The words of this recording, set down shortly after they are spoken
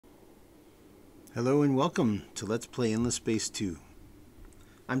Hello and welcome to Let's Play Endless Space 2.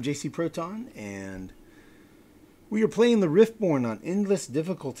 I'm JC Proton and we are playing the Riftborn on endless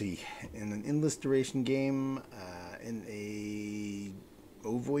difficulty in an endless duration game in a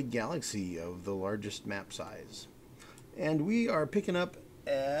ovoid galaxy of the largest map size. And we are picking up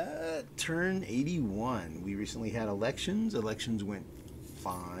at turn 81. We recently had elections. Elections went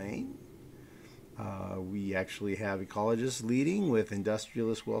fine. We actually have ecologists leading with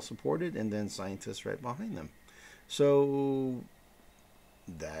industrialists well supported and then scientists right behind them. So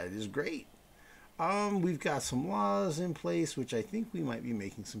that is great. We've got some laws in place, which I think we might be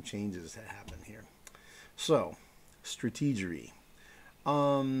making some changes to happen here. So, strategery.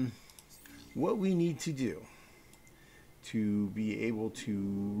 What we need to do to be able to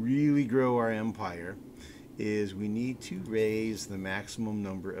really grow our empire is we need to raise the maximum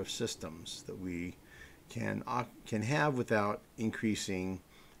number of systems that we can have without increasing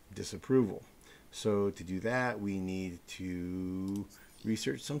disapproval. So to do that, we need to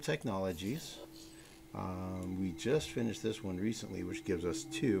research some technologies. We just finished this one recently, which gives us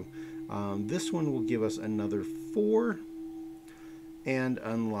 2. This one will give us another 4 and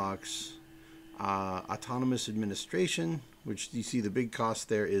unlocks autonomous administration, which you see the big cost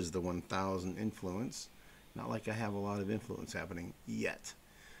there is the 1,000 influence. Not like I have a lot of influence happening yet.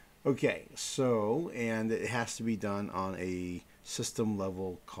 Okay, so, and it has to be done on a system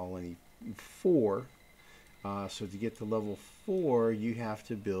level colony 4. So to get to level 4, you have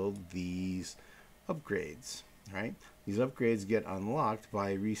to build these upgrades, right? These upgrades get unlocked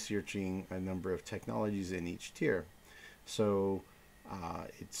by researching a number of technologies in each tier. So I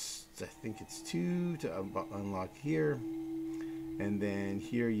think it's 2 to unlock here. And then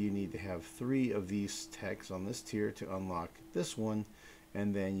here you need to have 3 of these techs on this tier to unlock this one.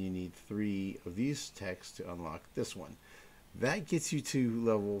 And then you need 3 of these techs to unlock this one. That gets you to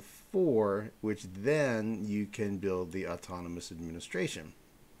level 4, which then you can build the autonomous administration.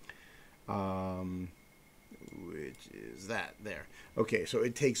 Which is that there. Okay, so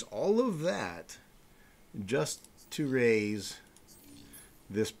it takes all of that just to raise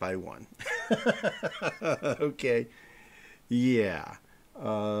this by 1. Okay. Yeah.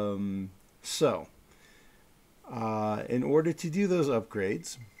 In order to do those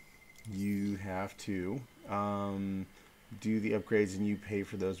upgrades, you have to do the upgrades and you pay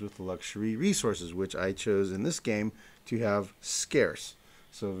for those with luxury resources, which I chose in this game to have scarce.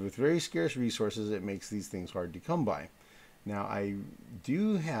 So with very scarce resources, it makes these things hard to come by. Now, I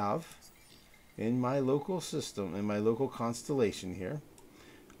do have in my local system, in my local constellation here,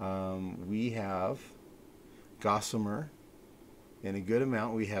 we have gossamer. In a good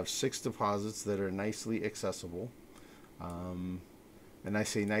amount, we have 6 deposits that are nicely accessible. And I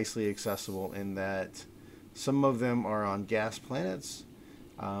say nicely accessible in that some of them are on gas planets.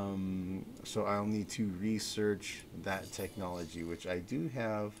 So I'll need to research that technology, which I do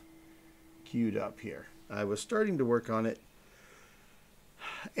have queued up here. I was starting to work on it.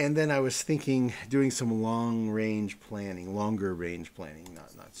 And then I was thinking doing some longer range planning,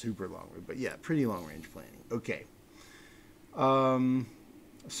 not super long, but yeah, pretty long range planning. Okay.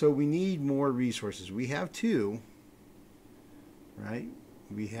 So we need more resources. We have 2, right?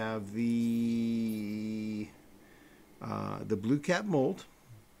 We have the blue cap mold,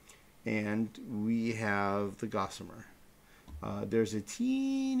 and we have the gossamer. There's a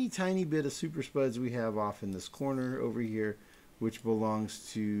teeny tiny bit of super spuds we have off in this corner over here, which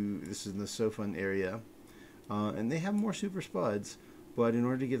belongs to, this is in the Sofun area, and they have more super spuds, but in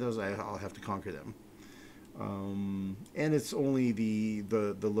order to get those, I'll have to conquer them. And it's only the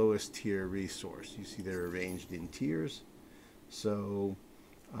lowest tier resource. You see they're arranged in tiers. So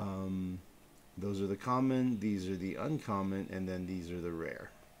those are the common, these are the uncommon, and then these are the rare.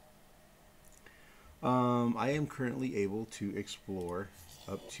 I am currently able to explore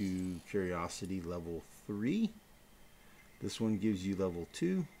up to curiosity level 3. This one gives you level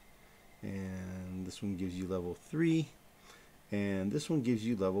 2, and this one gives you level 3, and this one gives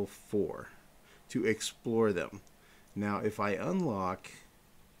you level 4. To explore them. Now, if I unlock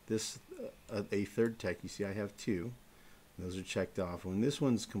this, a third tech, you see I have 2. Those are checked off. When this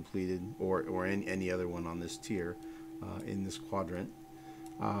one's completed, or any other one on this tier, in this quadrant,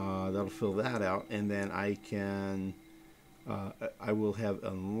 that'll fill that out, and then I can, I will have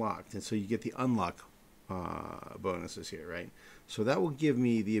unlocked. And so you get the unlock bonuses here, right? So that will give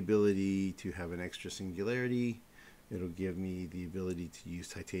me the ability to have an extra singularity. It'll give me the ability to use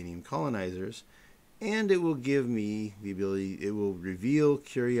titanium colonizers, and it will give me the ability, it will reveal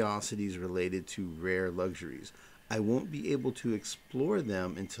curiosities related to rare luxuries. I won't be able to explore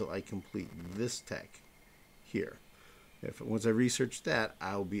them until I complete this tech here. Once I've researched that,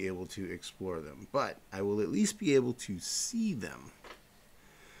 I'll be able to explore them. But I will at least be able to see them.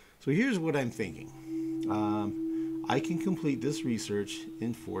 So here's what I'm thinking. I can complete this research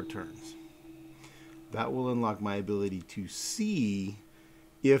in 4 turns. That will unlock my ability to see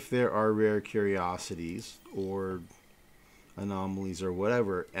if there are rare curiosities or anomalies or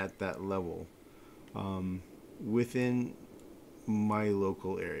whatever at that level within my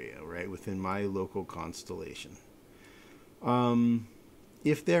local area, right? Within my local constellation.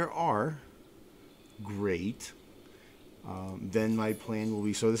 If there are, great. Then my plan will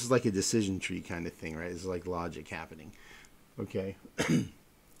be, so this is like a decision tree kind of thing, right? This is like logic happening. Okay.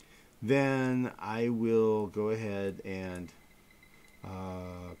 Then I will go ahead and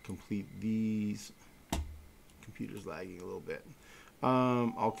complete these. Computer's lagging a little bit.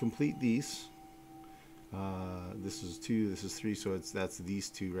 I'll complete these. This is 2, this is 3, so that's these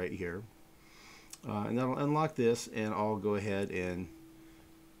 2 right here. And that'll unlock this, and I'll go ahead and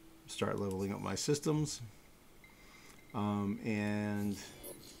start leveling up my systems. And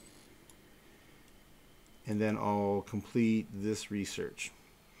then I'll complete this research,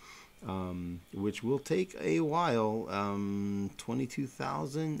 which will take a while.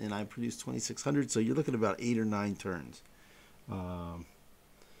 22,000, and I produced 2,600, so you're looking at about 8 or 9 turns.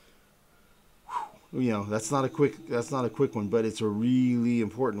 You know, that's not a quick one, but it's a really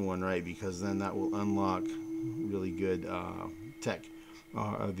important one, right? Because then that will unlock really good tech,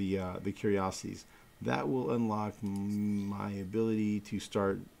 the curiosities. That will unlock my ability to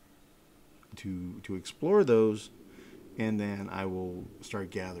start to explore those, and then I will start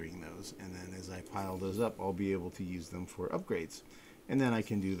gathering those. And then as I pile those up, I'll be able to use them for upgrades, and then I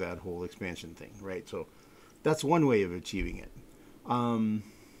can do that whole expansion thing, right? So that's one way of achieving it.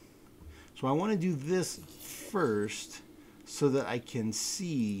 So I want to do this first so that I can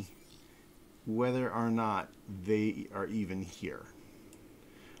see whether or not they are even here.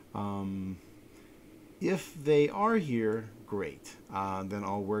 If they are here, great. Then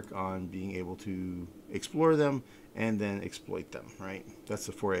I'll work on being able to explore them and then exploit them, right? That's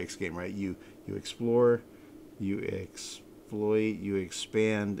the 4X game, right? You explore, you exploit, you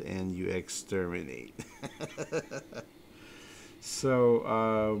expand, and you exterminate.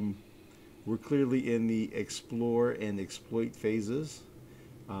 So we're clearly in the explore and exploit phases.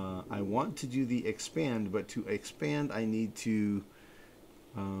 I want to do the expand, but to expand I need to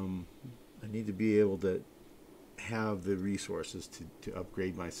be able to have the resources to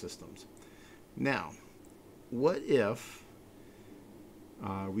upgrade my systems. Now, what if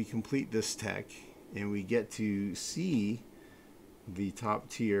we complete this tech and we get to see the top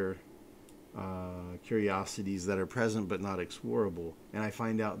tier curiosities that are present but not explorable, and I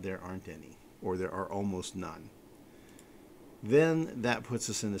find out there aren't any, or there are almost none? Then that puts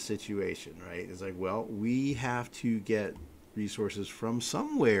us in a situation, right? It's like, well, we have to get resources from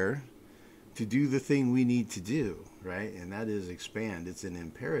somewhere to do the thing we need to do, right? And that is expand. It's an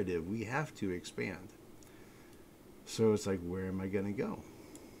imperative. We have to expand. So it's like, where am I going to go?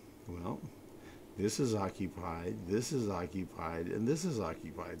 Well, this is occupied, this is occupied, and this is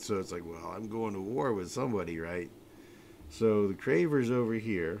occupied. So it's like, well, I'm going to war with somebody, right? So the Cravers over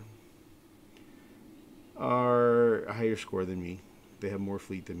here are a higher score than me. They have more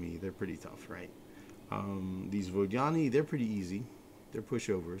fleet than me. They're pretty tough, right? These Vodiani, they're pretty easy. They're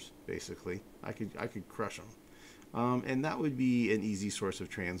pushovers, basically. I could crush them. And that would be an easy source of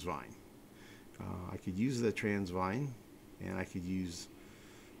Transvine. I could use the Transvine, and I could use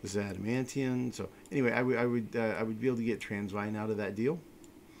this Adamantium. So anyway, I would be able to get Transvine out of that deal,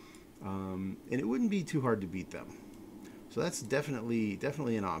 and it wouldn't be too hard to beat them. So that's definitely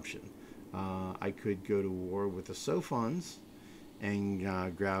an option. I could go to war with the Sophons and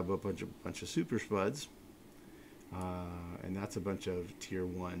grab a bunch of Super Spuds, and that's a bunch of tier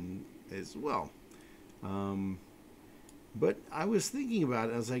 1 as well. But I was thinking about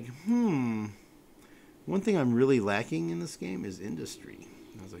it. I was like, one thing I'm really lacking in this game is industry.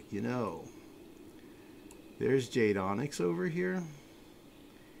 I was like, there's Jade Onyx over here,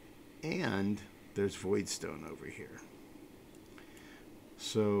 and there's Voidstone over here.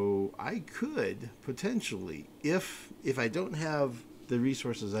 So I could potentially, if I don't have the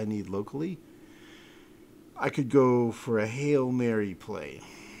resources I need locally, I could go for a Hail Mary play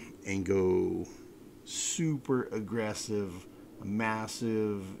and go super aggressive,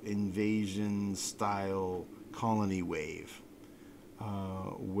 massive invasion style colony wave,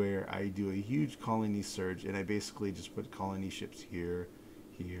 where I do a huge colony surge, and I basically just put colony ships here,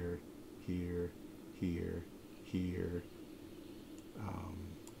 here, here, here, here,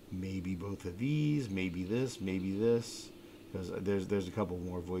 maybe both of these, maybe this, because there's a couple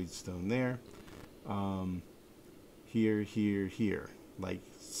more Voidstone there, here, here, here. Like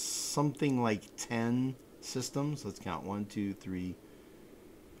something like 10 systems. Let's count 1, 2, 3,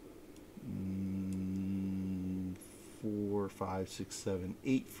 4, 5, 6, 7,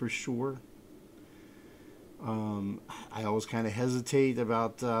 8 for sure. I always kind of hesitate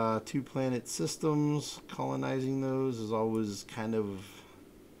about 2-planet systems. Colonizing those is always kind of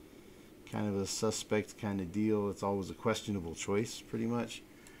a suspect kind of deal. It's always a questionable choice, pretty much.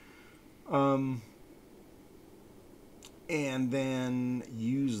 And then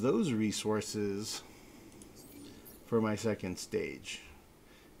use those resources for my second stage.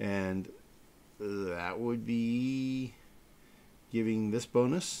 And that would be giving this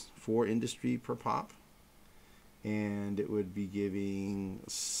bonus 4 industry per pop. And it would be giving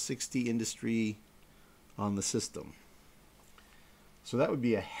 60 industry on the system. So that would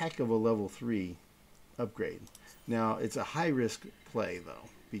be a heck of a level 3 upgrade. Now, it's a high-risk play, though,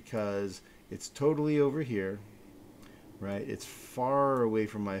 because it's totally over here, right? It's far away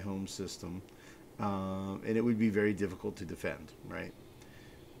from my home system, and it would be very difficult to defend, right?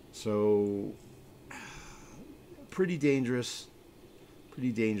 So, pretty dangerous,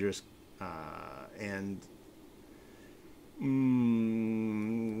 and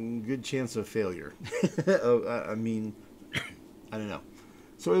good chance of failure. I mean, I don't know.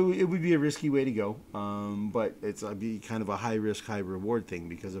 So it would be a risky way to go, but it'd be kind of a high risk, high reward thing,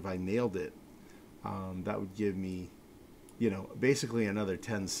 because if I nailed it, that would give me, basically another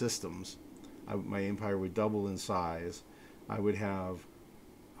 10 systems. My empire would double in size. I would have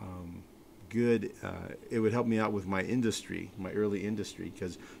good. It would help me out with my industry, my early industry,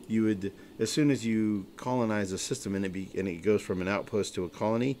 because you would, as soon as you colonize a system and it goes from an outpost to a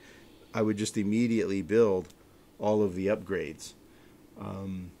colony, I would just immediately build all of the upgrades.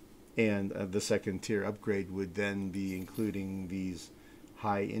 And the second tier upgrade would then be including these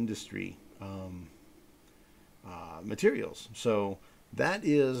high industry materials. So that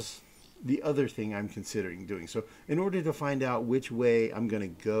is the other thing I'm considering doing. So in order to find out which way I'm going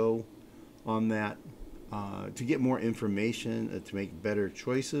to go on that, to get more information, to make better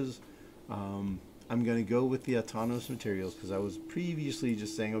choices, I'm going to go with the autonomous materials, because I was previously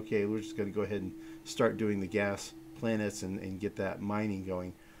just saying, okay, we're just going to go ahead and start doing the gas planets and get that mining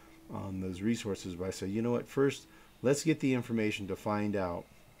going on those resources. But I said, you know what, first let's get the information to find out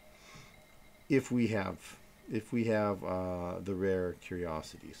if we have the rare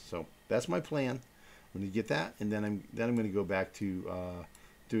curiosities. So that's my plan. I'm going to get that, and then I'm going to go back to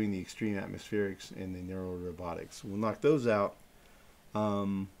doing the extreme atmospherics and the neural robotics. We'll knock those out,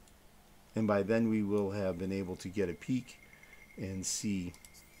 and by then we will have been able to get a peek and see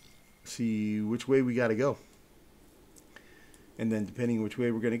which way we got to go. And then depending which way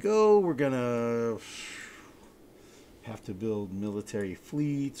we're going to go, we're going to have to build military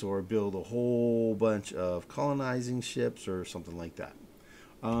fleets or build a whole bunch of colonizing ships or something like that.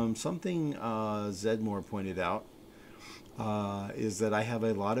 Something Zedmore pointed out is that I have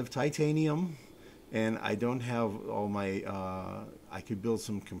a lot of titanium, and I don't have all my... I could build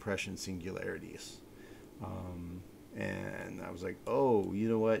some compression singularities. And I was like, oh, you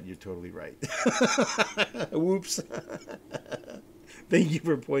know what? You're totally right. Whoops. Thank you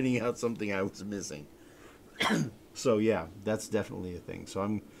for pointing out something I was missing. So yeah, that's definitely a thing.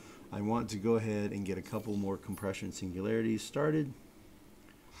 So I want to go ahead and get a couple more compression singularities started.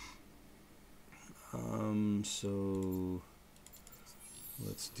 So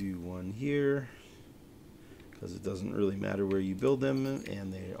let's do one here, because it doesn't really matter where you build them,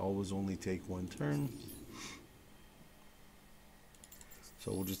 and they always only take one turn.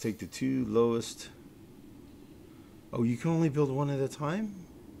 So we'll just take the 2 lowest. Oh, you can only build one at a time?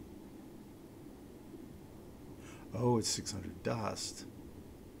 Oh, it's 600 dust.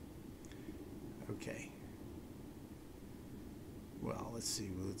 Okay. Well, let's see.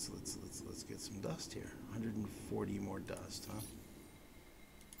 Let's get some dust here. 140 more dust, huh?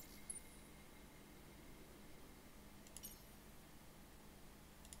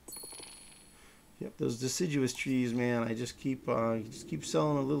 Yep, those deciduous trees, man. I just keep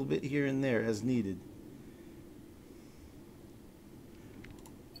selling a little bit here and there as needed.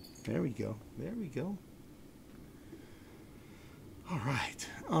 There we go. There we go. All right.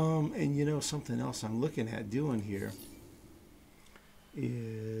 And you know, something else I'm looking at doing here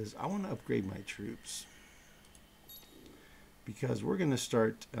is I want to upgrade my troops, because we're going to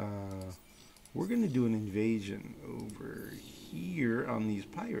start. We're going to do an invasion over here on these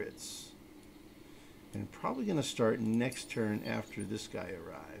pirates. And probably going to start next turn after this guy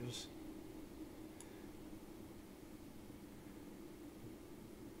arrives.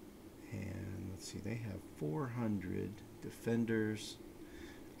 And let's see, they have 400 defenders.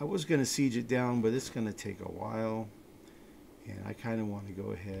 I was going to siege it down, but it's going to take a while. And I kind of want to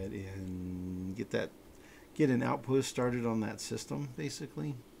go ahead and get an outpost started on that system,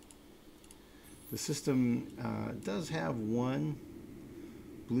 basically. The system does have one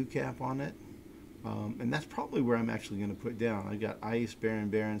blue cap on it, and that's probably where I'm actually going to put down. I got ice,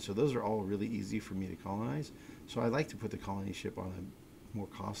 barren, so those are all really easy for me to colonize. So I like to put the colony ship on a more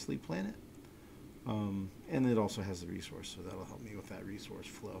costly planet, and it also has the resource, so that'll help me with that resource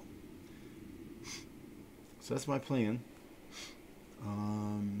flow. So that's my plan.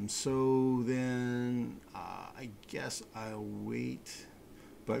 So then I guess I'll wait.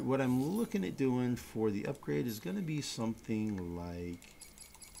 But what I'm looking at doing for the upgrade is going to be something like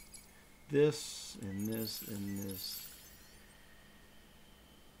this, and this, and this,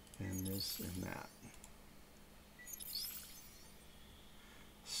 and this, and that.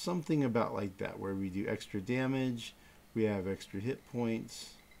 Something about like that, where we do extra damage, we have extra hit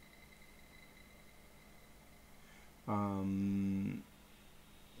points.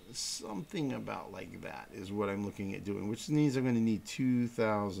 Something about like that is what I'm looking at doing, which means I'm going to need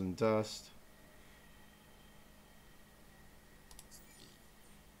 2,000 dust.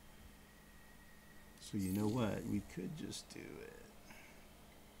 So you know what? We could just do it.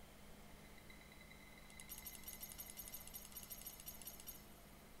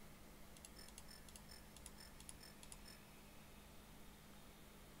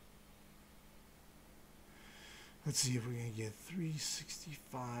 Let's see if we're going to get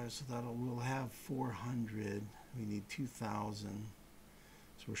 365, so we'll have 400. We need 2,000.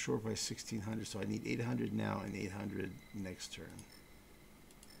 So we're short by 1,600, so I need 800 now and 800 next turn.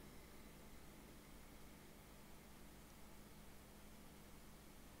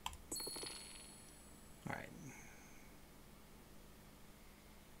 All right.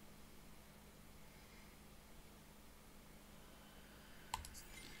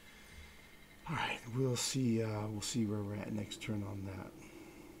 All right, we'll see where we're at next turn on that.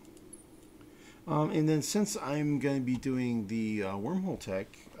 And then since I'm going to be doing the wormhole tech,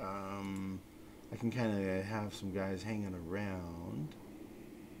 I can kind of have some guys hanging around.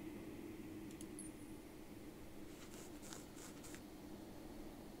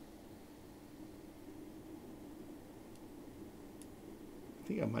 I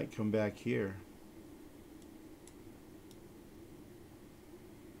think I might come back here.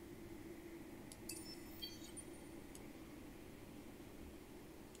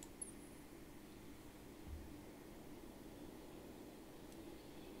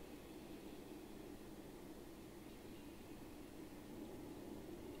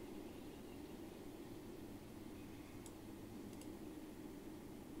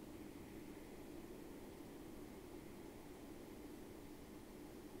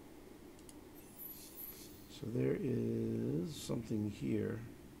 So there is something here,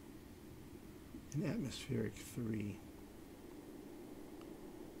 an atmospheric 3.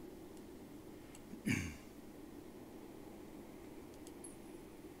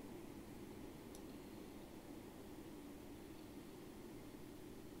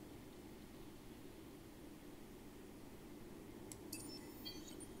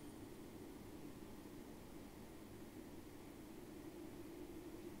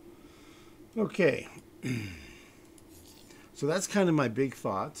 Okay. So that's kind of my big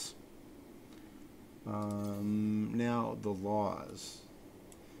thoughts. Now the laws.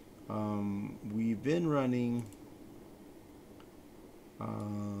 We've been running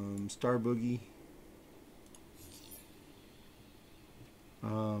Star Boogie,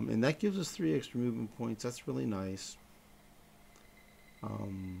 and that gives us 3 extra movement points. That's really nice.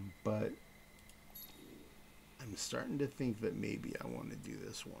 But I'm starting to think that maybe I want to do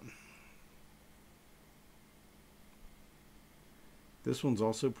this one. This one's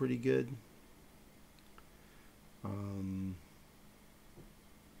also pretty good.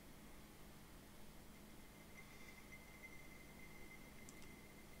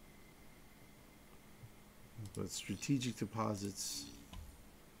 But strategic deposits,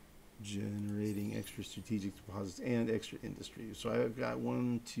 generating extra strategic deposits and extra industry. So I've got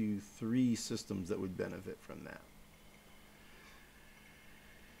 1, 2, 3 systems that would benefit from that.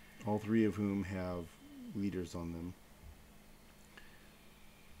 All 3 of whom have leaders on them.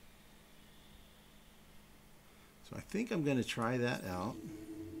 So I think I'm going to try that out.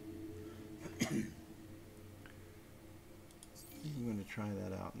 I'm going to try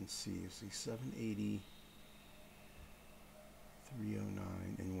that out and see. See, 780,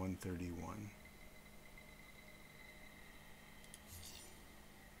 309, and 131.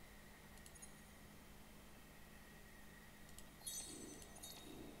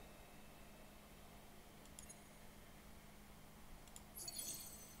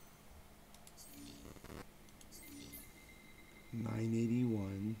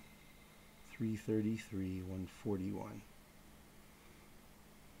 333, 141.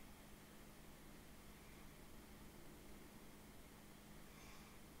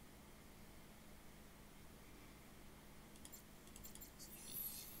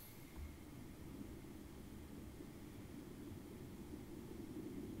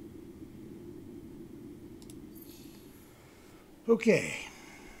 Okay,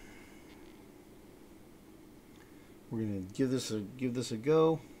 we're gonna give this a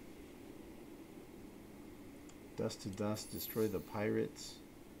go. Dust to dust, destroy the pirates.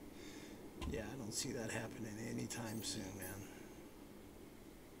 Yeah, I don't see that happening anytime soon, man.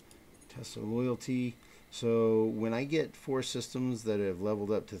 Test of loyalty. So when I get 4 systems that have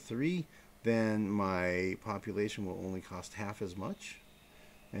leveled up to 3, then my population will only cost half as much.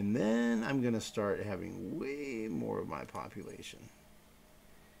 And then I'm going to start having way more of my population.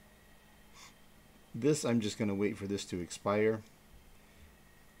 This, I'm just going to wait for this to expire.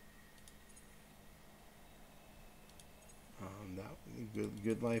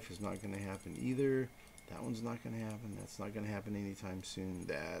 Good life is not going to happen either. That one's not going to happen. That's not going to happen anytime soon.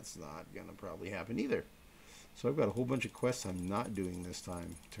 That's not going to probably happen either. So I've got a whole bunch of quests I'm not doing this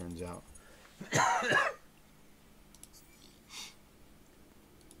time, turns out.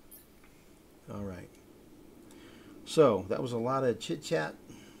 All right. So that was a lot of chit chat.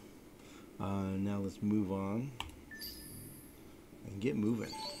 Now let's move on and get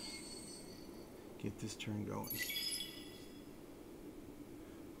moving. Get this turn going.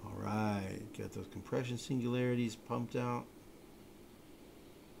 All right, got those compression singularities pumped out.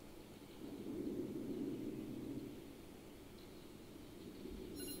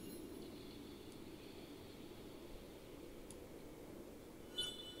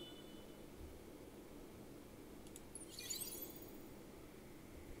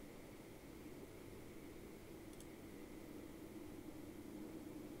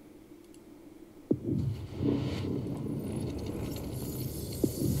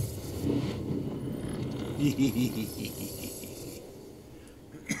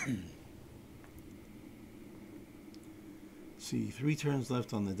 See, 3 turns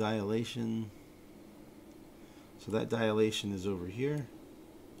left on the dilation. So that dilation is over here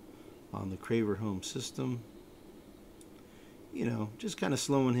on the Craver home system. You know, just kind of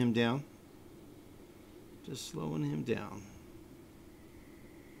slowing him down. Just slowing him down.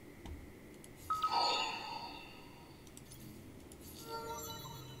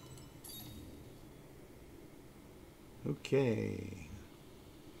 Okay.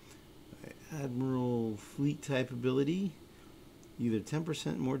 Admiral fleet type ability. Either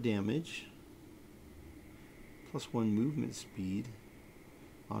 10% more damage, +1 movement speed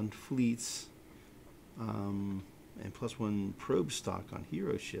on fleets, and +1 probe stock on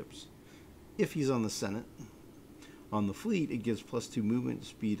hero ships if he's on the Senate. On the fleet, it gives +2 movement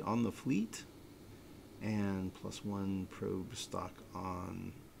speed on the fleet and +1 probe stock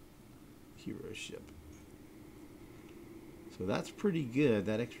on hero ship. So that's pretty good.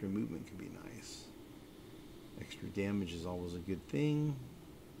 That extra movement could be nice. Extra damage is always a good thing.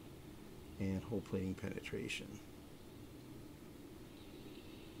 And hull plating penetration.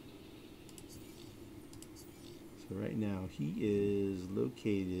 So right now he is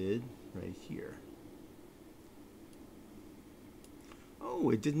located right here. Oh,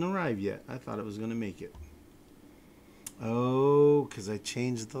 it didn't arrive yet. I thought it was going to make it. Oh, because I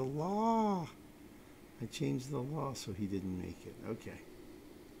changed the law. I changed the law so he didn't make it. Okay.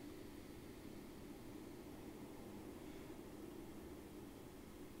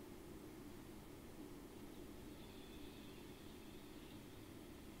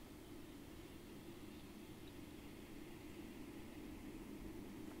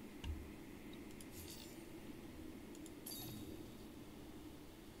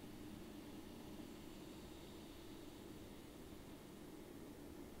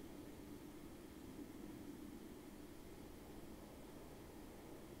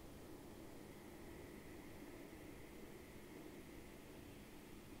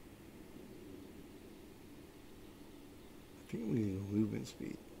 I think we need a movement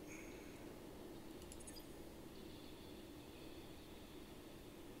speed.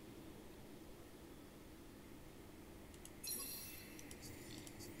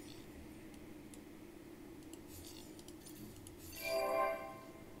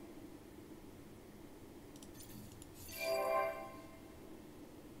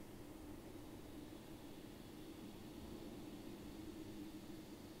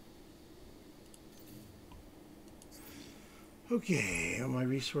 Okay, on my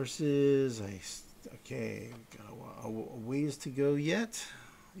resources, okay, got a ways to go yet.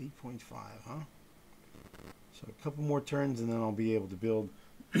 8.5, huh? So a couple more turns and then I'll be able to build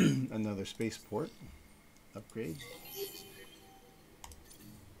another spaceport upgrade.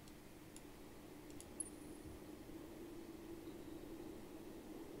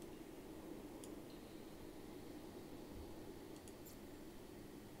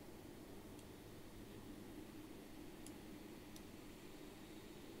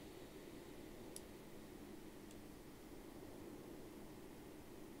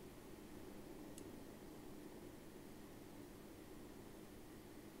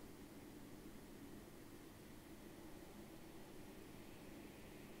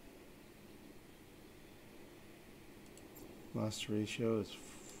 Loss ratio is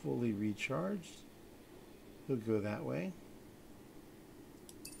fully recharged. He'll go that way.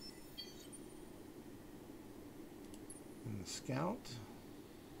 And the scout.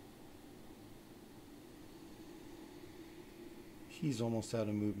 He's almost out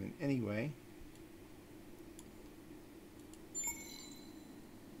of movement anyway.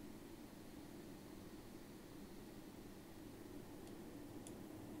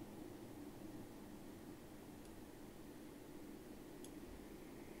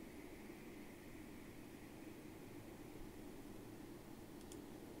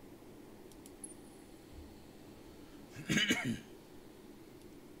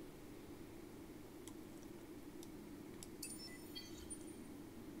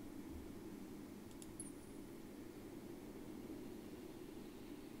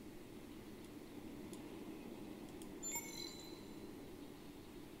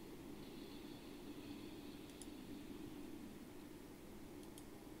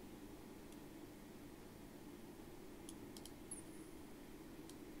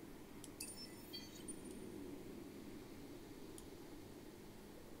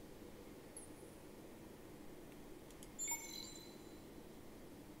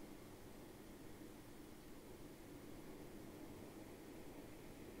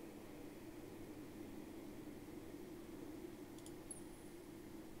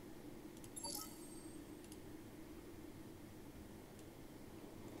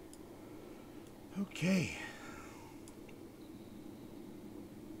 Okay.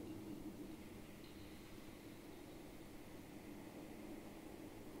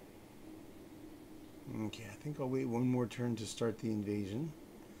 Okay, I think I'll wait one more turn to start the invasion.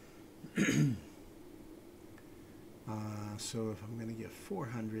 So if I'm going to get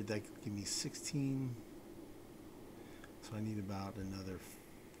 400, that could give me 16. So I need about another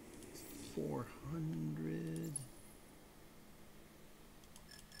 400.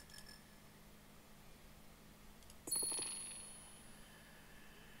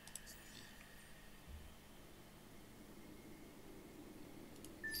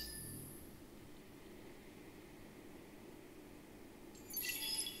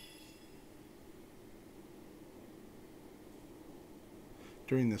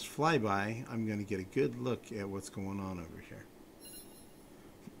 During this flyby, I'm going to get a good look at what's going on over here.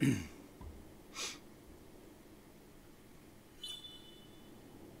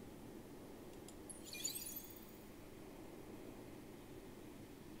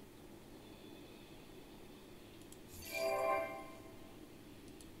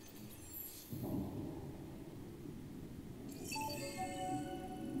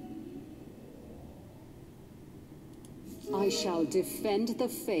 I shall defend the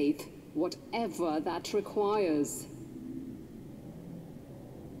faith, whatever that requires.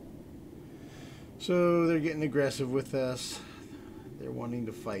 So they're getting aggressive with us. They're wanting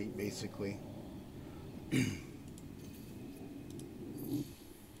to fight, basically.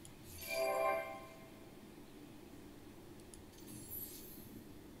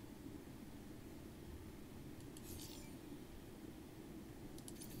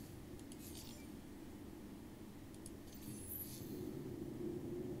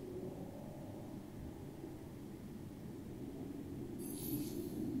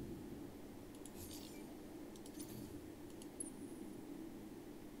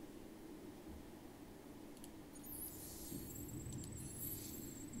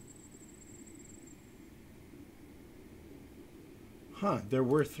 Huh, there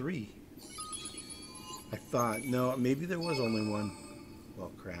were 3. I thought, no, maybe there was only 1.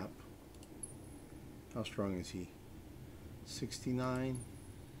 Well, crap. How strong is he? 69.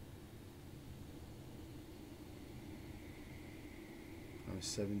 I'm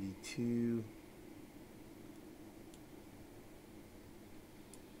 72.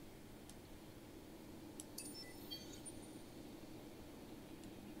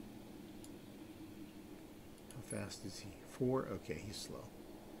 How fast is he? 4? Okay, he's slow.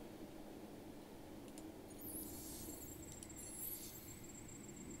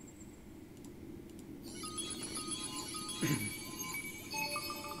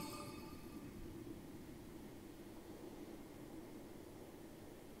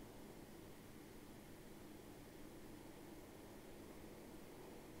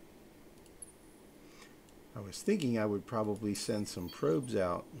 was thinking I would probably send some probes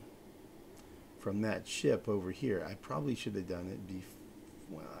out from that ship over here. I probably should have done it before.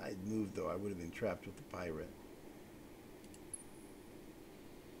 Well, I'd moved, though. I would have been trapped with the pirate.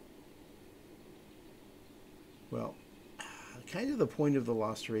 Well, kind of the point of the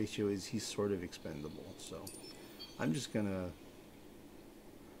loss ratio is he's sort of expendable. So I'm just going to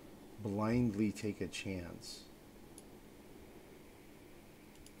blindly take a chance.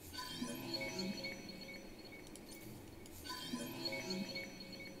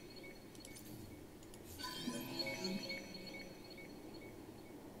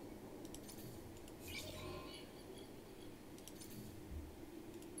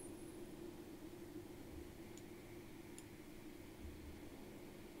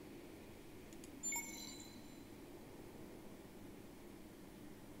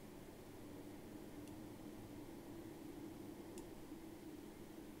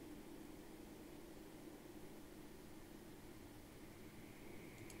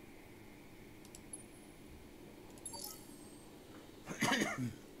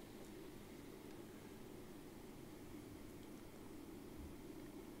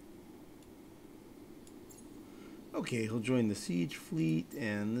 Okay, he'll join the siege fleet,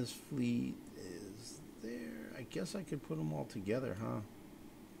 and this fleet is there. I guess I could put them all together, huh?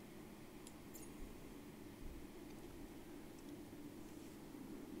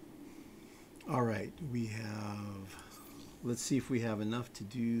 All right, we have... Let's see if we have enough to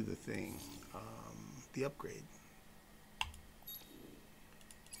do the thing, the upgrade.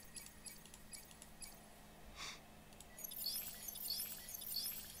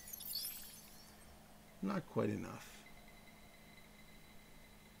 Not quite enough.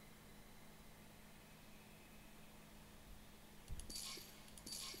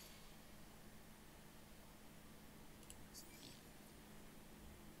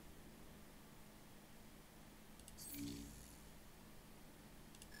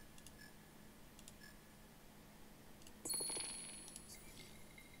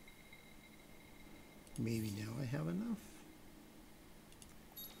 Maybe now I have enough.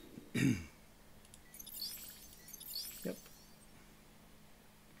 Yep.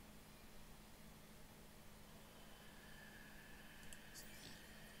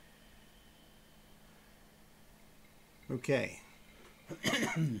 Okay.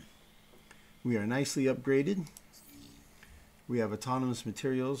 We are nicely upgraded. We have autonomous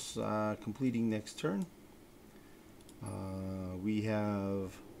materials completing next turn. We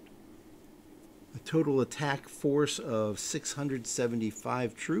have a total attack force of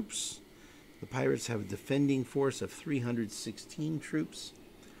 675 troops. The pirates have a defending force of 316 troops.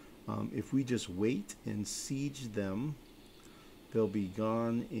 If we just wait and siege them, they'll be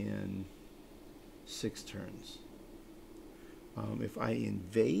gone in 6 turns. If I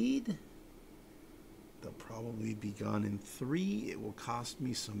invade, they'll probably be gone in 3. It will cost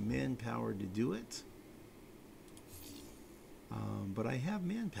me some manpower to do it. But I have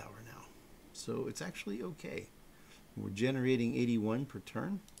manpower now, so it's actually okay. We're generating 81 per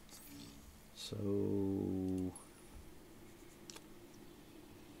turn. So,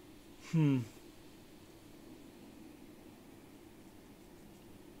 I'm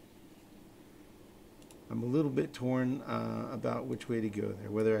a little bit torn about which way to go there,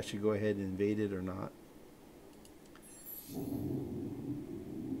 whether I should go ahead and invade it or not.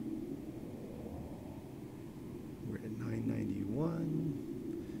 We're at 991.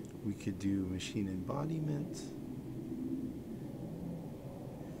 We could do machine embodiment.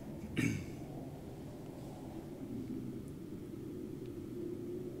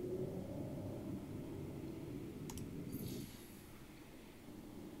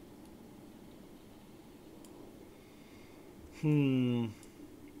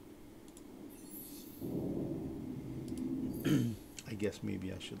 I guess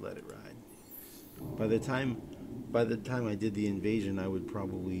maybe I should let it ride. By the time I did the invasion, I would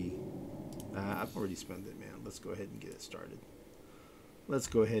probably... I've already spent it, man. Let's go ahead and get it started. Let's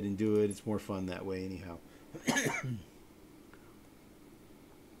go ahead and do it. It's more fun that way anyhow.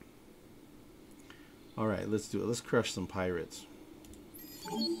 Alright, let's do it. Let's crush some pirates.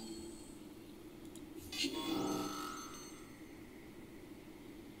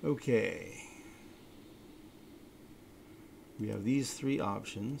 Okay. We have these 3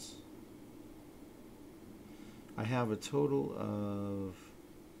 options. I have a total of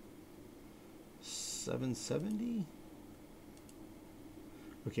 770.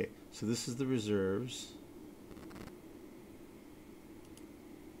 Okay, so this is the reserves.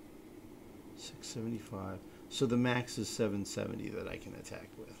 675. So the max is 770 that I can attack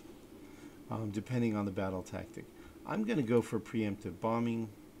with, depending on the battle tactic. I'm going to go for preemptive bombing.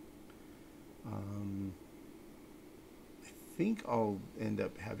 think I'll end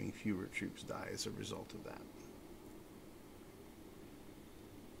up having fewer troops die as a result of that.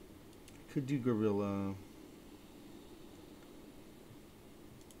 Could do guerrilla.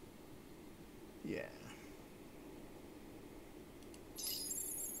 Yeah.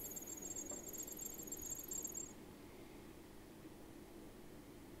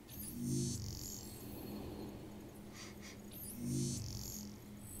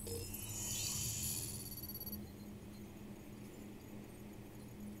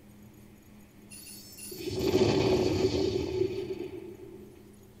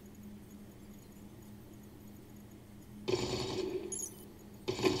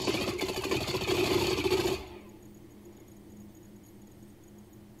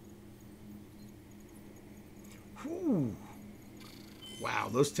 Whew. Wow,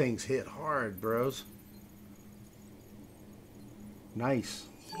 those tanks hit hard, bros. Nice.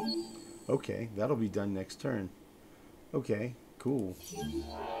 Okay, that'll be done next turn. Okay, cool.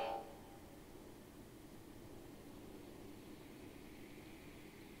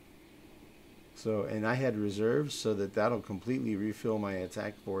 So, and I had reserves so that'll completely refill my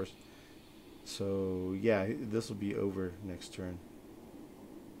attack force. So, yeah, this will be over next turn.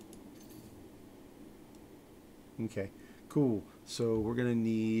 Okay, cool. So we're going to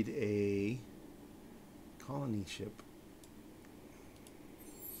need a colony ship.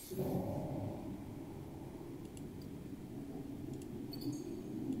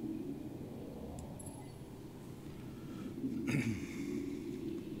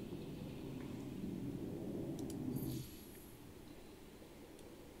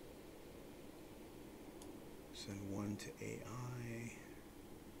 Send one to AI.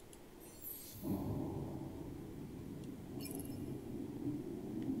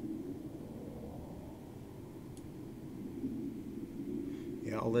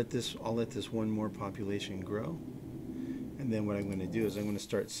 Yeah, I'll let this one more population grow. And then what I'm going to do is I'm going to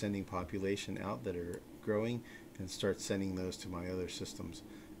start sending population out that are growing and start sending those to my other systems.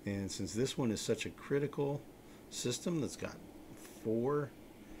 And since this one is such a critical system that's got 4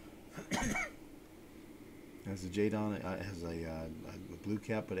 has a Jadon, it has a blue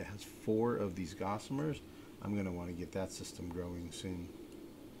cap, but it has 4 of these gossamers. I'm going to want to get that system growing soon.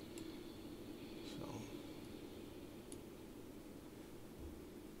 So,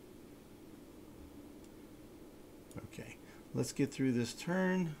 okay, let's get through this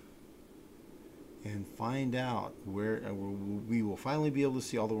turn and find out where we will finally be able to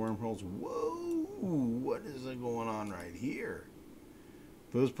see all the wormholes. Whoa, what is going on right here?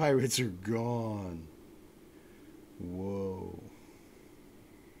 Those pirates are gone. Whoa.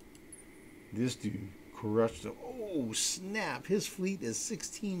 This dude crushed them. Oh, snap. His fleet is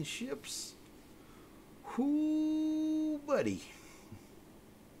 16 ships. Whoo, buddy.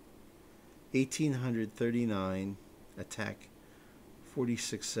 1,839 attack,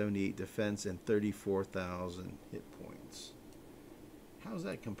 4,678 defense, and 34,000 hit points. How's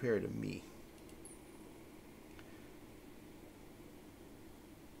that compare to me?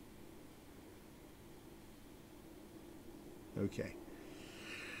 Okay.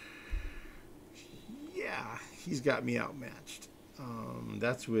 Yeah, he's got me outmatched.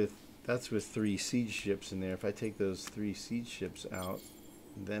 That's with 3 siege ships in there. If I take those 3 siege ships out,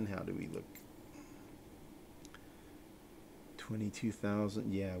 then how do we look?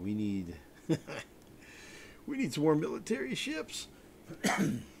 22,000. Yeah, we need we need some more military ships.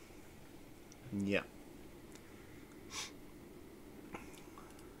 Yeah.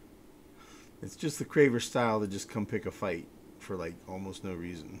 It's just the Craver style to just come pick a fight for like almost no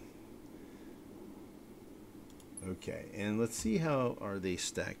reason. Okay, and let's see how are they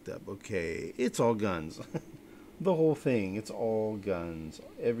stacked up. Okay, it's all guns. The whole thing, it's all guns.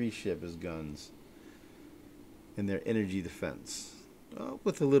 Every ship is guns. And their energy defense.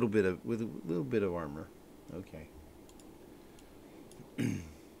 With a little bit of armor. Okay.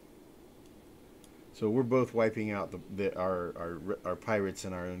 So we're both wiping out our pirates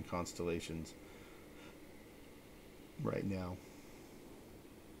in our own constellations right now.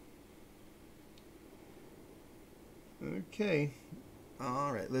 Okay.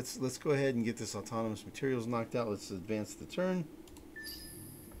 All right. Let's go ahead and get this autonomous materials knocked out. Let's advance the turn.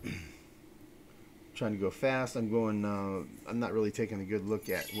 Trying to go fast. I'm going. I'm not really taking a good look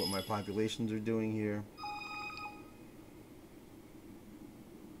at what my populations are doing here.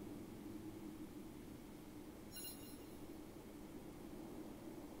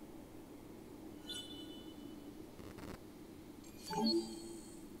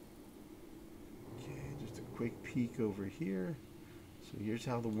 Quick peek over here. So here's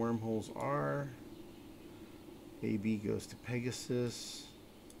how the wormholes are. AB goes to Pegasus.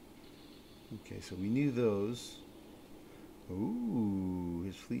 Okay, so we knew those. Ooh,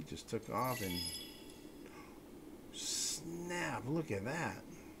 his fleet just took off and snap, look at that.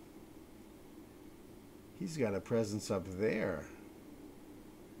 He's got a presence up there.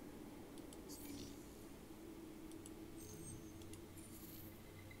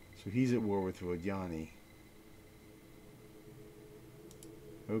 So he's at war with Vodyani.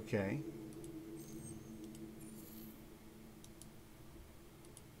 Okay.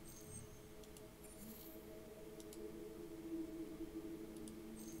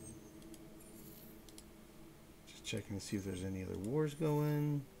 Just checking to see if there's any other wars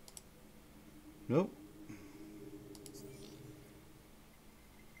going. Nope.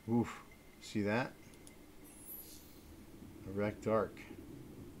 Oof. See that? A wrecked ark.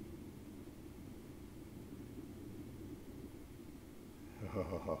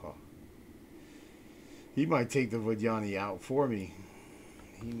 He might take the Vodyani out for me.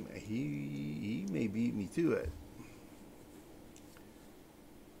 He may beat me to it.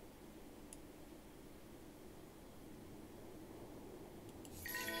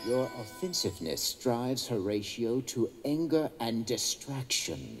 Your offensiveness drives Horatio to anger and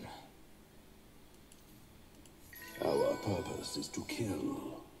distraction. Our purpose is to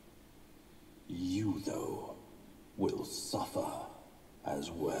kill. You, though, will suffer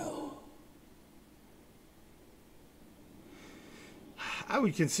as well. I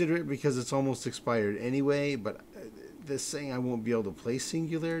would consider it because it's almost expired anyway, but this saying I won't be able to play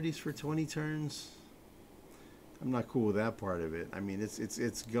singularities for 20 turns, I'm not cool with that part of it. I mean,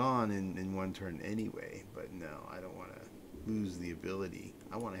 it's gone in one turn anyway, but no, I don't want to lose the ability.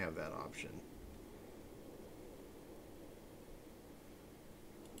 I want to have that option.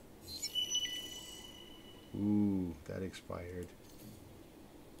 Ooh, that expired.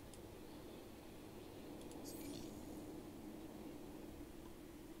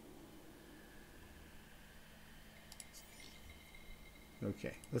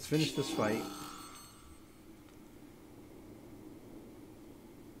 Okay, let's finish this fight.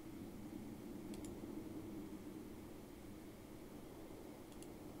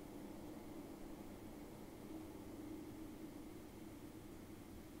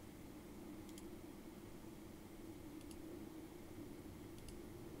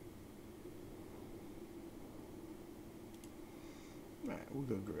 All right, we'll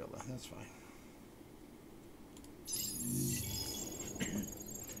go gorilla. That's fine.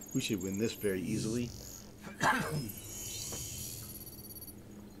 We should win this very easily.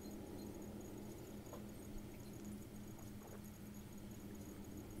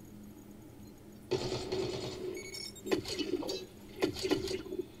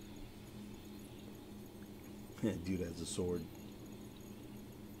 Dude has a sword.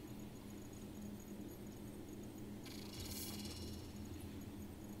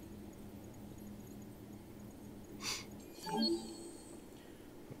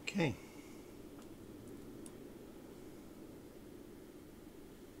 Okay.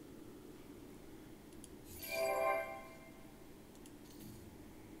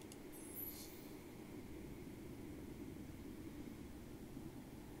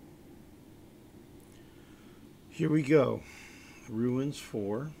 Here we go. Ruins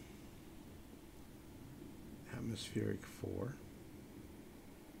 4. Atmospheric 4.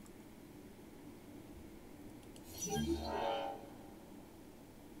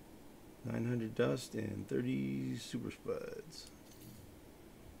 $900 dust and 30 super spuds.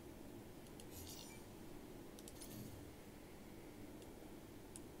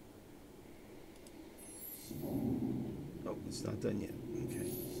 Oh, it's not done yet. Okay.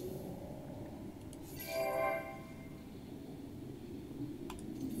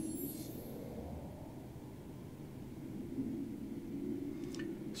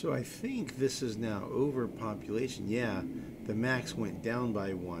 So I think this is now overpopulation. Yeah, the max went down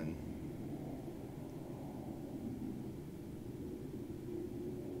by 1.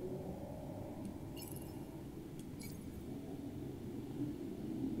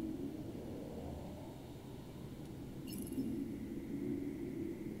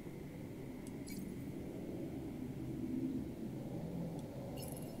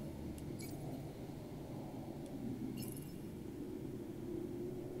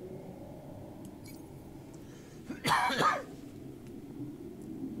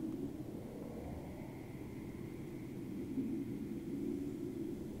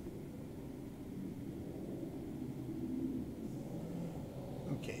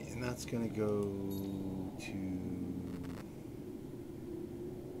 Okay, and that's going to go to...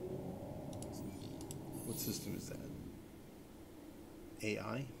 What system is that?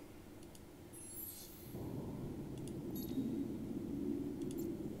 AI?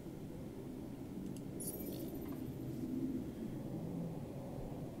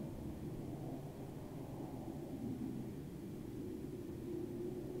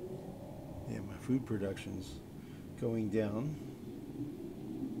 food production's going down.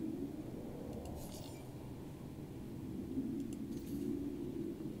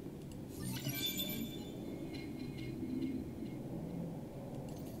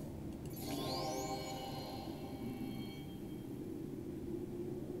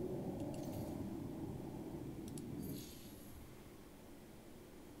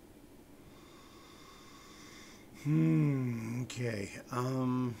 Okay.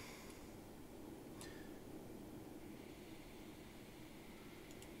 All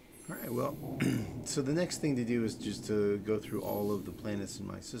right, well, so the next thing to do is just to go through all of the planets in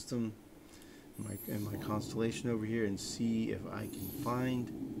my system, in my constellation over here, and see if I can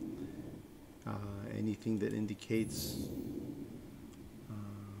find anything that indicates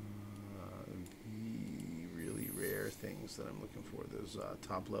the really rare things that I'm looking for, those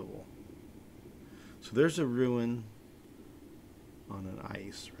top level. So there's a ruin on an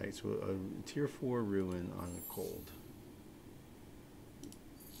ice, right? So a tier 4 ruin on a cold.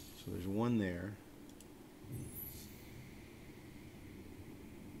 So there's one there.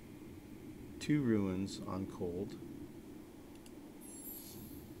 2 ruins on cold.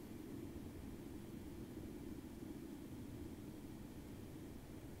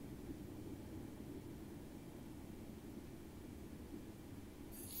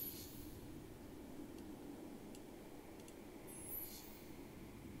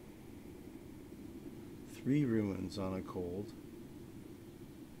 Three ruins on a cold.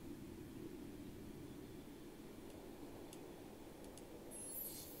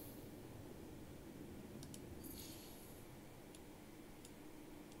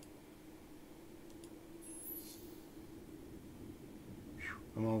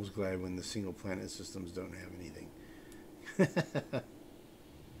 I'm always glad when the single planet systems don't have anything.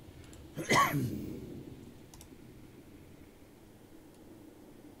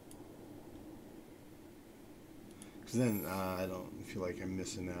 Because then I don't feel like I'm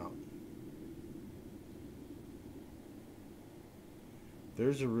missing out.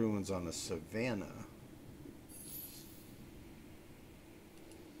 There's a ruins on a savanna.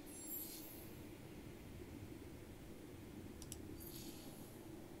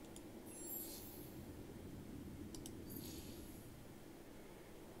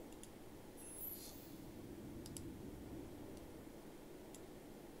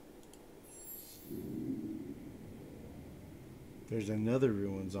 There's another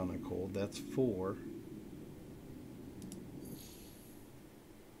ruins on a cold. That's 4.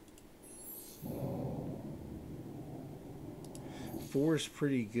 Four is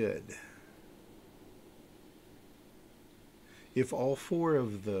pretty good. If all 4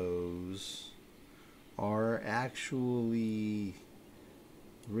 of those are actually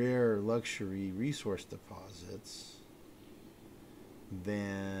rare luxury resource deposits,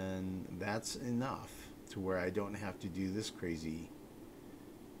 then that's enough to where I don't have to do this crazy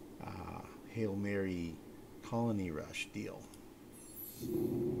Hail Mary colony rush deal.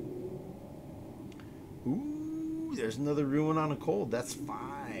 Ooh, there's another ruin on a cold. That's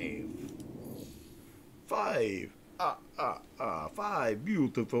 5. 5. 5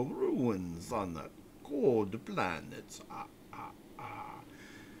 beautiful ruins on the cold planets.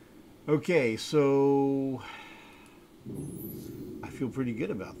 Okay, so I feel pretty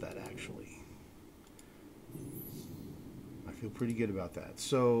good about that, actually. I feel pretty good about that.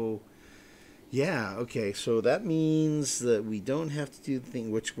 So, yeah, okay, so that means that we don't have to do the thing,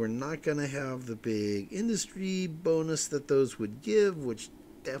 which we're not going to have the big industry bonus that those would give, which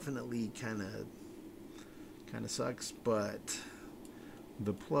definitely kind of sucks, but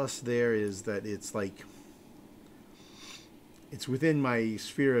the plus there is that it's like, it's within my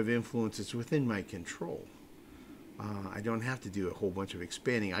sphere of influence, it's within my control. I don't have to do a whole bunch of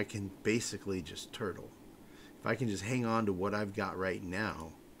expanding. I can basically just turtle. If I can just hang on to what I've got right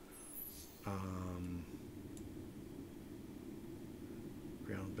now,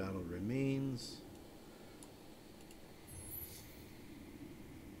 ground battle remains.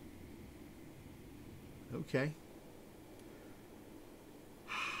 Okay.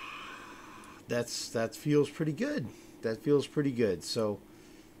 That feels pretty good. That feels pretty good. So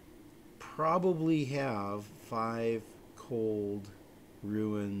probably have 5 cold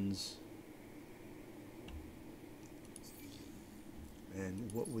ruins.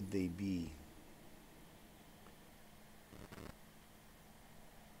 And what would they be?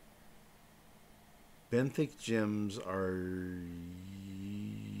 Benthic gems are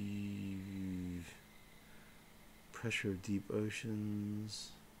pressure of deep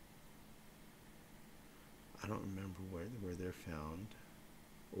oceans. I don't remember where they're found,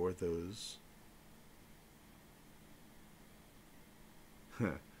 or those.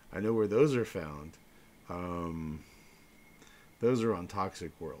 I know where those are found. Those are on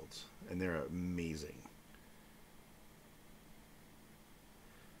toxic worlds, and they're amazing.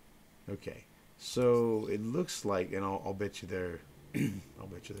 Okay, so it looks like, and I'll bet you there, I'll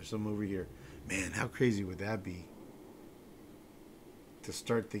bet you there's some over here. Man, how crazy would that be? To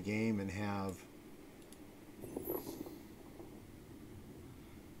start the game and have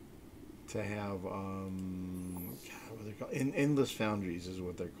God, what are they called? Endless foundries is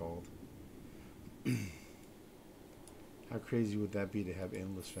what they're called. How crazy would that be to have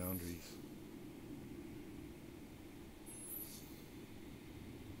endless foundries?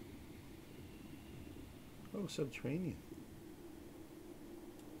 Oh, subterranean.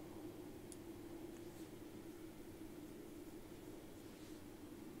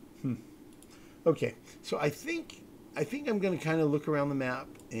 Okay, so I think I'm going to kind of look around the map,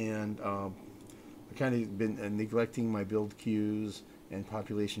 and I kind of been neglecting my build queues and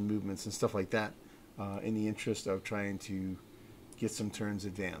population movements and stuff like that in the interest of trying to get some turns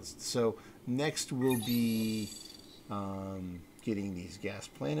advanced. So next will be getting these gas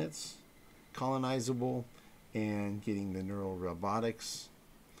planets colonizable and getting the neural robotics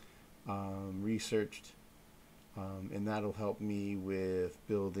researched. And that'll help me with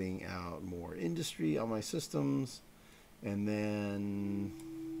building out more industry on my systems. And then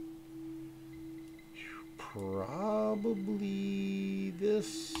probably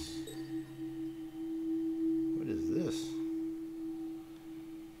this. What is this?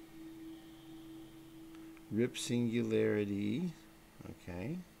 Rip singularity.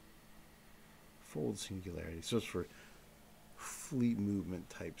 Okay. Fold singularity. So it's for fleet movement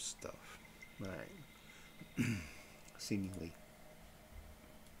type stuff. All right. Seemingly.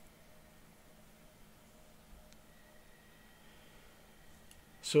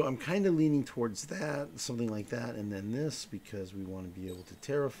 So I'm kind of leaning towards that, something like that, and then this, because we want to be able to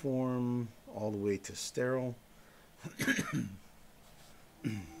terraform all the way to sterile. We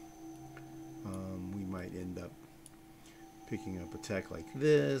might end up picking up a tech like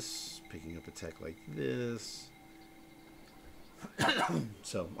this, picking up a tech like this.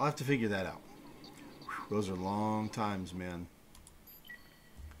 So I'll have to figure that out. Those are long times, man.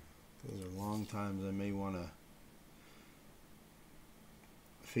 Those are long times. I may want to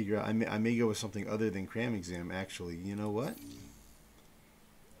figure out. I may go with something other than cram exam, actually. You know what?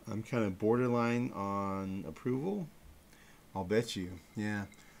 I'm kind of borderline on approval. I'll bet you. Yeah.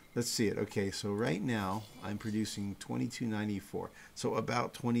 Let's see it. Okay, so right now I'm producing 2294. So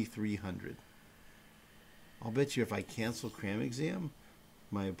about 2300. I'll bet you if I cancel cram exam,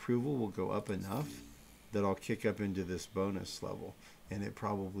 my approval will go up enough that I'll kick up into this bonus level, and it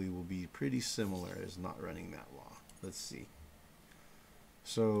probably will be pretty similar as not running that law. Let's see.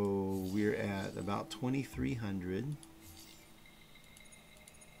 So we're at about 2300.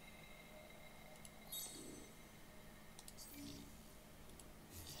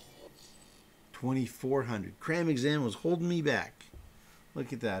 $2,400. Cram exam was holding me back.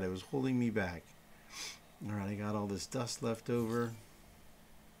 Look at that. It was holding me back. All right, I got all this dust left over.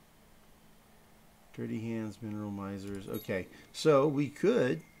 Dirty hands, mineral misers. Okay, so we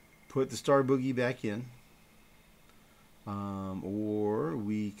could put the Star Boogie back in. Or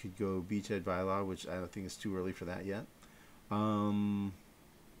we could go Beachhead Vylaw, which I don't think it's too early for that yet. Brains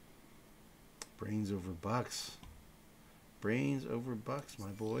over bucks. Brains over bucks, my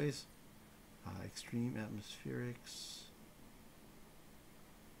boys. Extreme atmospherics.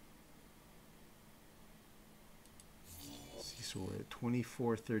 Let's see, so we're at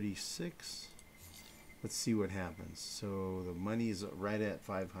 2436. Let's see what happens. So the money is right at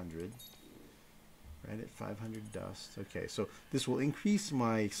 500. Right at 500 dust. Okay, so this will increase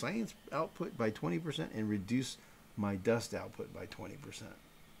my science output by 20% and reduce my dust output by 20%.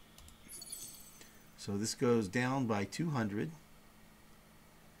 So this goes down by 200.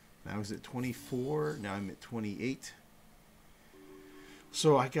 Now I was at 24. Now I'm at 28.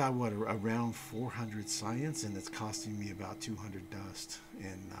 So I got, what, around 400 science, and it's costing me about 200 dust.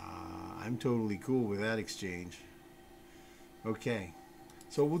 And I'm totally cool with that exchange. Okay.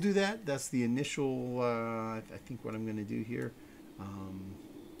 So we'll do that. That's the initial, I think what I'm going to do here.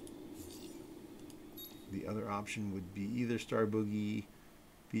 The other option would be either Star Boogie,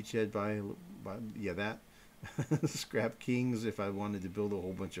 Beachhead by yeah, that. Scrap Kings if I wanted to build a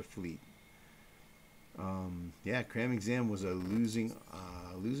whole bunch of fleet. Yeah, cram exam was a losing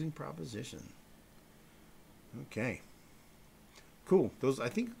proposition. Okay, cool. Those I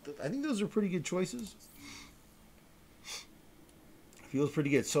think those are pretty good choices. Feels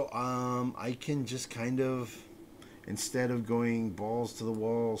pretty good. So I can just kind of, instead of going balls to the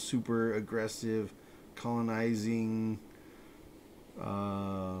wall, super aggressive, colonizing,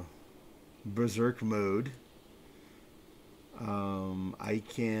 berserk mode, I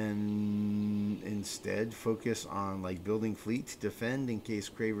can instead focus on like building fleet to defend in case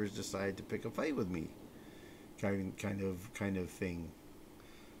cravers decide to pick a fight with me, kind of thing.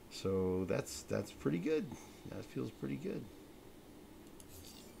 So that's pretty good. That feels pretty good.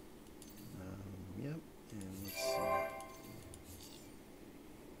 Yep. And let's see.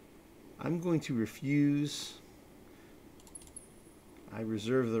 I'm going to refuse. I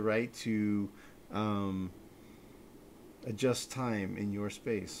reserve the right to adjust time in your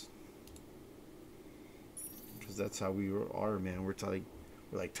space, because that's how we are, man. We're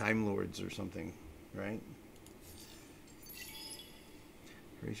like time lords or something, right?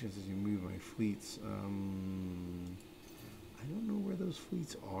 Creations as you move my fleets. I don't know where those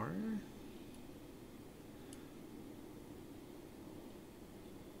fleets are.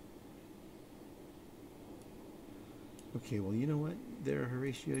 Okay, well, you know what, there,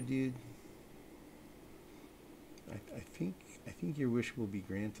 Horatio, dude. I think your wish will be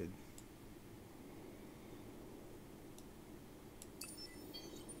granted.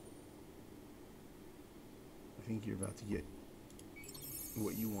 I think you're about to get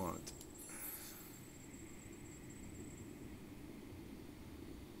what you want.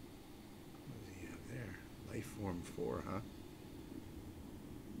 What does he have there? Life form 4, huh?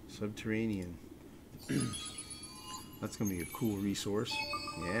 Subterranean. That's gonna be a cool resource.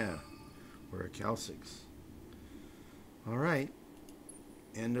 Yeah. Or a Calcix. Alright.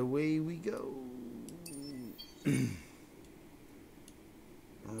 And away we go.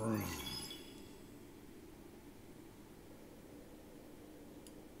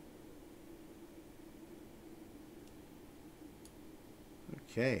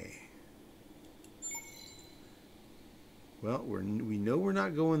 Okay. Well, we know we're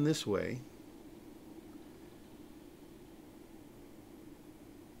not going this way,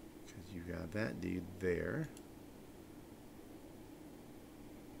 because you got that dude there.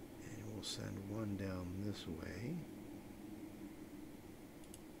 And we'll send one down this way.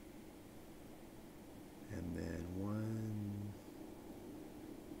 And then one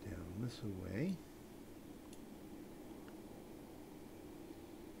down this way.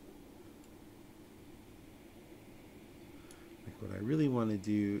 What I really want to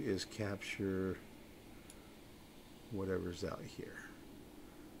do is capture whatever's out here.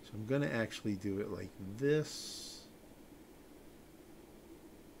 So I'm going to actually do it like this.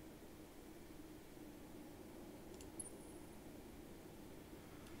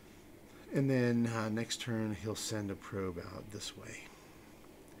 And then next turn he'll send a probe out this way.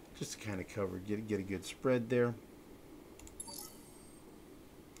 Just to kind of cover, get a good spread there.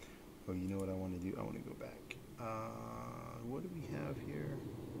 Oh, you know what I want to do? I want to go back. What do we have here?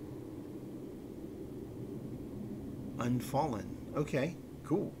 Unfallen. Okay,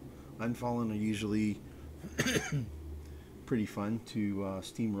 cool. Unfallen are usually pretty fun to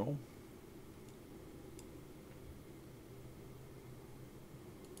steamroll.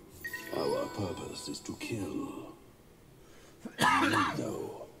 Our purpose is to kill. You,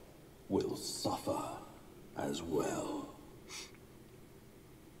 though, will suffer as well.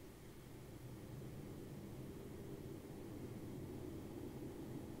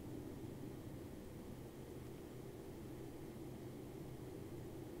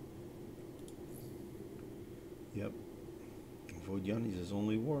 Yep. Vodyan is his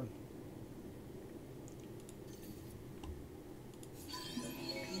only war.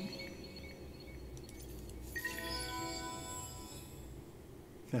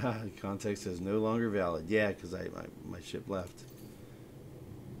 Context is no longer valid. Yeah, because my ship left.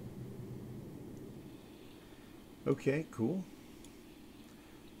 Okay, cool.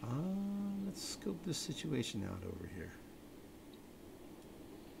 Let's scope this situation out over here.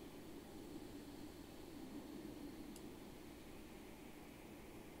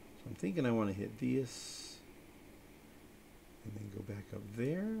 So I'm thinking I want to hit this and then go back up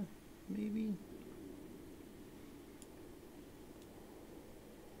there, maybe.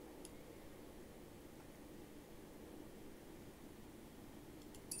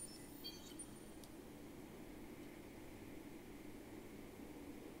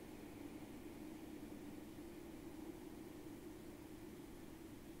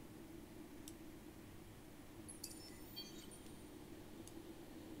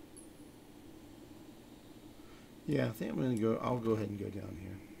 Yeah, I think I'm going to go, I'll go ahead and go down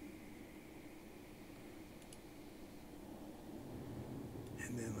here.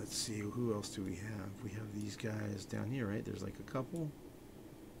 And then let's see, who else do we have? We have these guys down here, right? There's like a couple.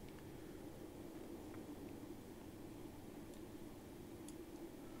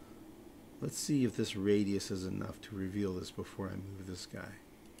 Let's see if this radius is enough to reveal this before I move this guy.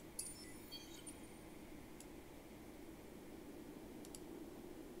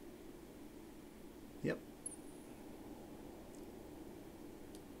 Yep.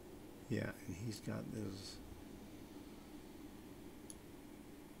 Yeah, and he's got this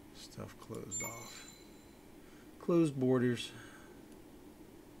stuff closed off. Closed borders.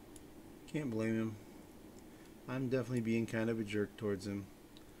 Can't blame him. I'm definitely being kind of a jerk towards him.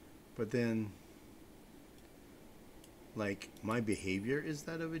 But then, like, my behavior is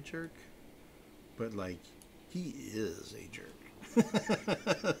that of a jerk. But, like, he is a jerk.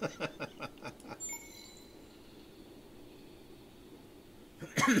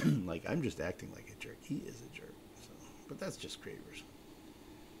 Like, I'm just acting like a jerk. He is a jerk. So, but that's just cravers.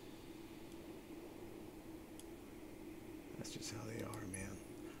 That's just how they are, man.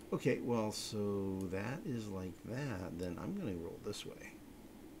 Okay, well, so that is like that. Then I'm going to roll this way.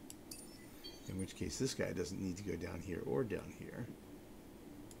 In which case, this guy doesn't need to go down here or down here.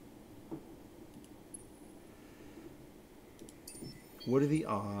 What are the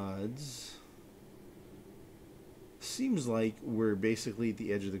odds? Seems like we're basically at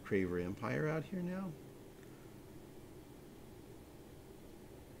the edge of the Craver Empire out here now.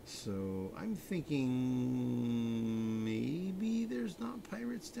 So I'm thinking maybe there's not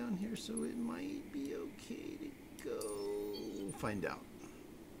pirates down here, so it might be okay to go find out.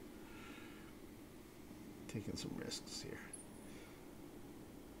 Taking some risks here.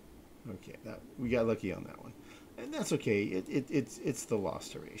 Okay, that we got lucky on that one, and that's okay. It's the loss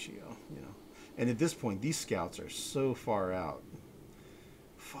to ratio, you know. And at this point, these scouts are so far out,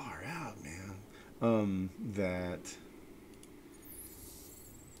 man, that,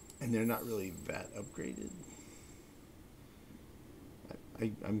 and they're not really that upgraded.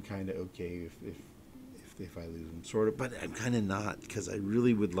 I'm kind of okay if I lose them, sort of, but I'm kind of not, because I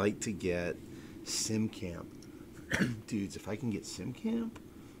really would like to get Sim Camp. Dudes, if I can get Sim Camp,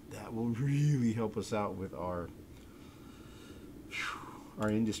 that will really help us out with our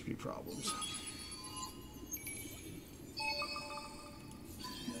industry problems.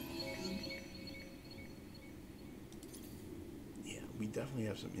 Yeah, we definitely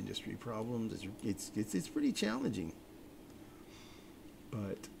have some industry problems. It's pretty challenging.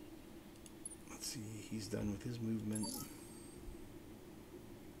 But let's see, he's done with his movement.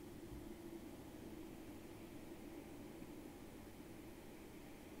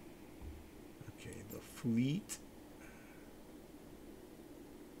 Okay, the fleet.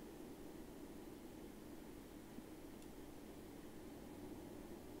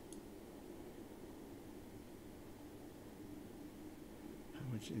 How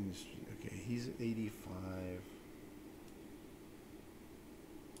much industry? Okay, he's at 85.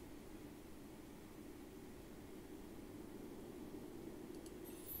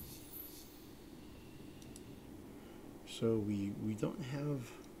 So we don't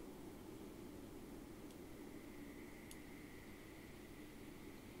have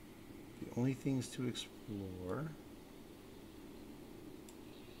the only things to explore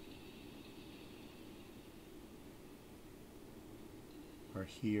are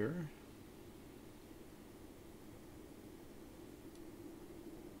here.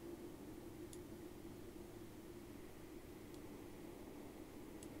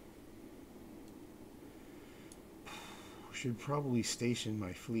 Should probably station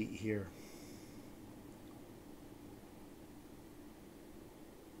my fleet here.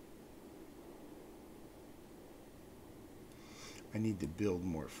 I need to build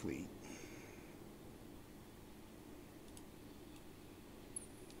more fleet.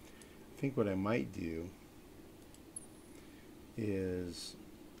 I think what I might do is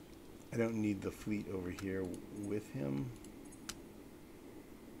I don't need the fleet over here with him.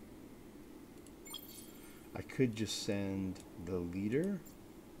 I could just send the leader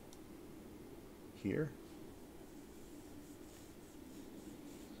here.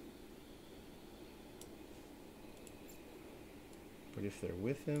 But if they're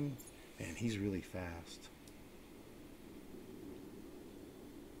with him, man, he's really fast.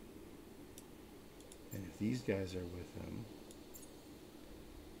 And if these guys are with him,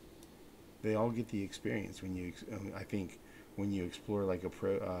 they all get the experience when you, I think, when you explore like a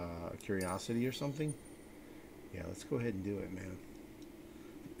curiosity or something. Yeah, let's go ahead and do it, man.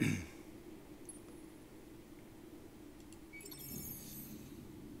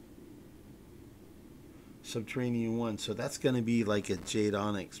 Subterranean 1, so that's going to be like a Jade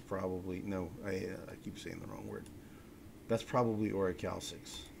Onyx, probably. No, I keep saying the wrong word. That's probably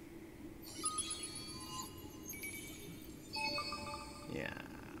Orichalcix. Yeah,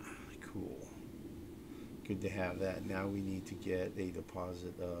 cool. Good to have that. Now we need to get a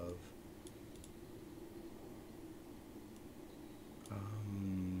deposit of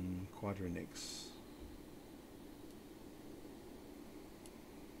Quadrinix.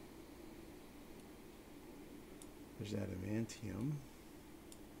 There's adamantium.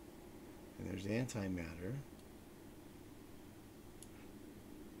 And there's antimatter.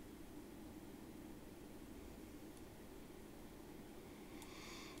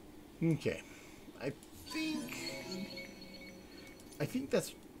 Okay. I think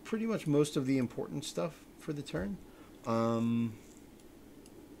that's pretty much most of the important stuff for the turn. See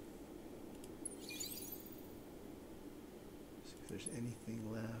if there's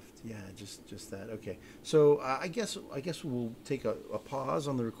anything left. Yeah, just that. Okay. So I guess we'll take a pause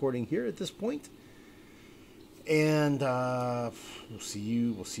on the recording here at this point, and we'll see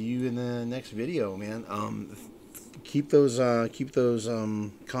you in the next video, man. Keep those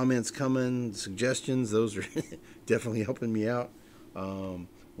comments coming, suggestions. Those are definitely helping me out.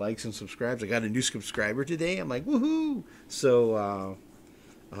 Likes and subscribes. I got a new subscriber today. I'm like, woohoo! So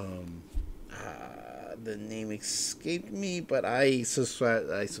the name escaped me, but I subscribe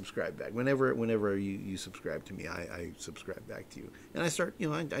back. Whenever you subscribe to me, I subscribe back to you, and I start,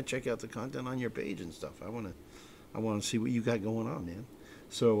 I check out the content on your page and stuff. I want to see what you got going on, man.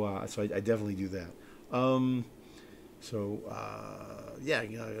 So I definitely do that. Yeah,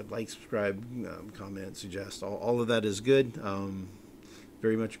 like, subscribe, comment, suggest. All of that is good.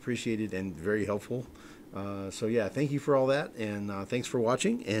 Very much appreciated and very helpful. So yeah, thank you for all that, and thanks for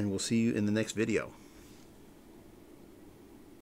watching, and we'll see you in the next video.